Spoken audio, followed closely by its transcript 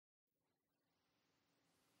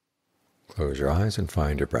Close your eyes and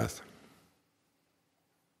find your breath.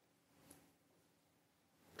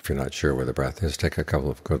 If you're not sure where the breath is, take a couple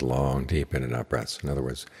of good long, deep in and out breaths. In other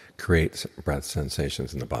words, create breath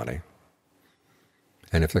sensations in the body.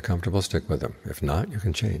 And if they're comfortable, stick with them. If not, you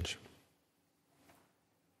can change.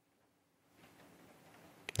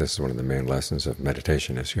 This is one of the main lessons of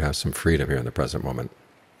meditation, is you have some freedom here in the present moment.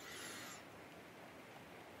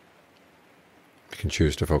 You can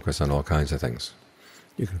choose to focus on all kinds of things.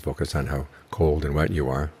 You can focus on how cold and wet you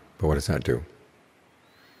are, but what does that do?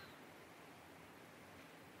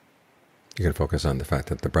 You can focus on the fact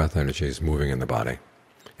that the breath energy is moving in the body,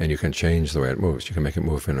 and you can change the way it moves. You can make it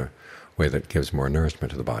move in a way that gives more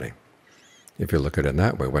nourishment to the body. If you look at it in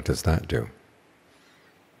that way, what does that do?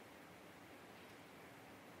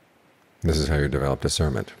 This is how you develop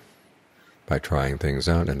discernment, by trying things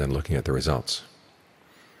out and then looking at the results.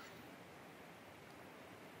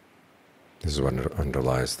 This is what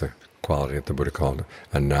underlies the quality that the Buddha called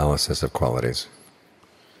analysis of qualities.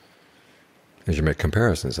 As you make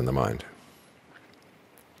comparisons in the mind.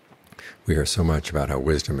 We hear so much about how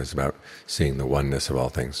wisdom is about seeing the oneness of all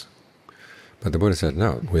things. But the Buddha said,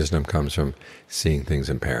 no, wisdom comes from seeing things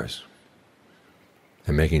in pairs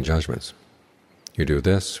and making judgments. You do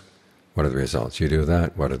this, what are the results? You do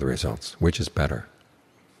that, what are the results? Which is better?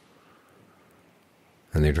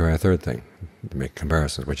 And then you try a third thing, to make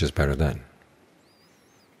comparisons, which is better then.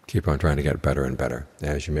 Keep on trying to get better and better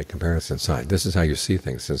as you make comparisons inside. This is how you see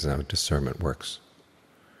things. This is how discernment works.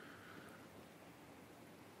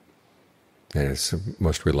 And it's the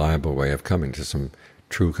most reliable way of coming to some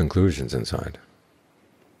true conclusions inside.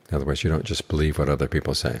 Otherwise, you don't just believe what other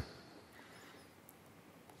people say.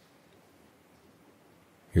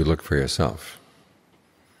 You look for yourself.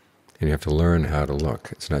 And you have to learn how to look.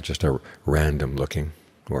 It's not just a random looking,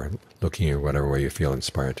 or looking in whatever way you feel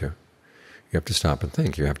inspired to. You have to stop and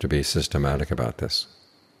think. You have to be systematic about this.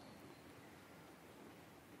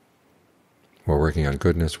 We're working on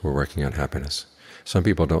goodness, we're working on happiness. Some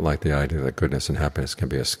people don't like the idea that goodness and happiness can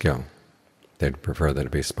be a skill. They'd prefer that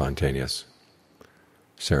it be spontaneous,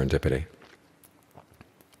 serendipity.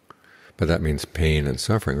 But that means pain and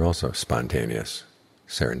suffering are also spontaneous,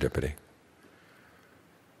 serendipity.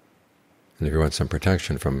 And if you want some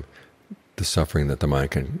protection from the suffering that the mind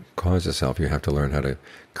can cause itself, you have to learn how to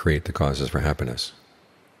create the causes for happiness.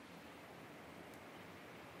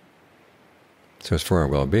 So it's for our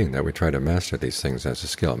well-being that we try to master these things as a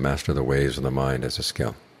skill, master the ways of the mind as a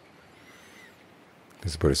skill.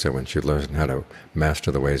 As the Buddha said, once you learn how to master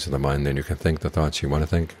the ways of the mind, then you can think the thoughts you want to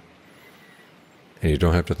think, and you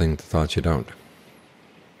don't have to think the thoughts you don't.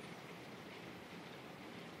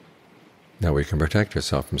 Now we can protect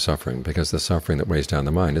yourself from suffering, because the suffering that weighs down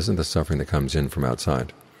the mind isn't the suffering that comes in from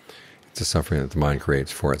outside. It's the suffering that the mind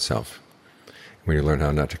creates for itself. When you learn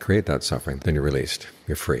how not to create that suffering, then you're released,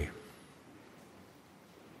 you're free.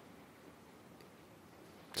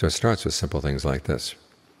 So it starts with simple things like this,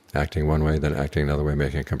 acting one way, then acting another way,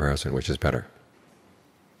 making a comparison, which is better.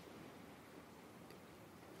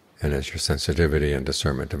 And as your sensitivity and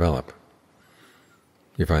discernment develop,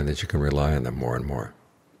 you find that you can rely on them more and more,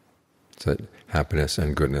 so that happiness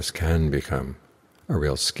and goodness can become a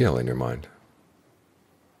real skill in your mind,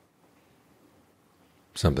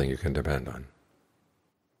 something you can depend on.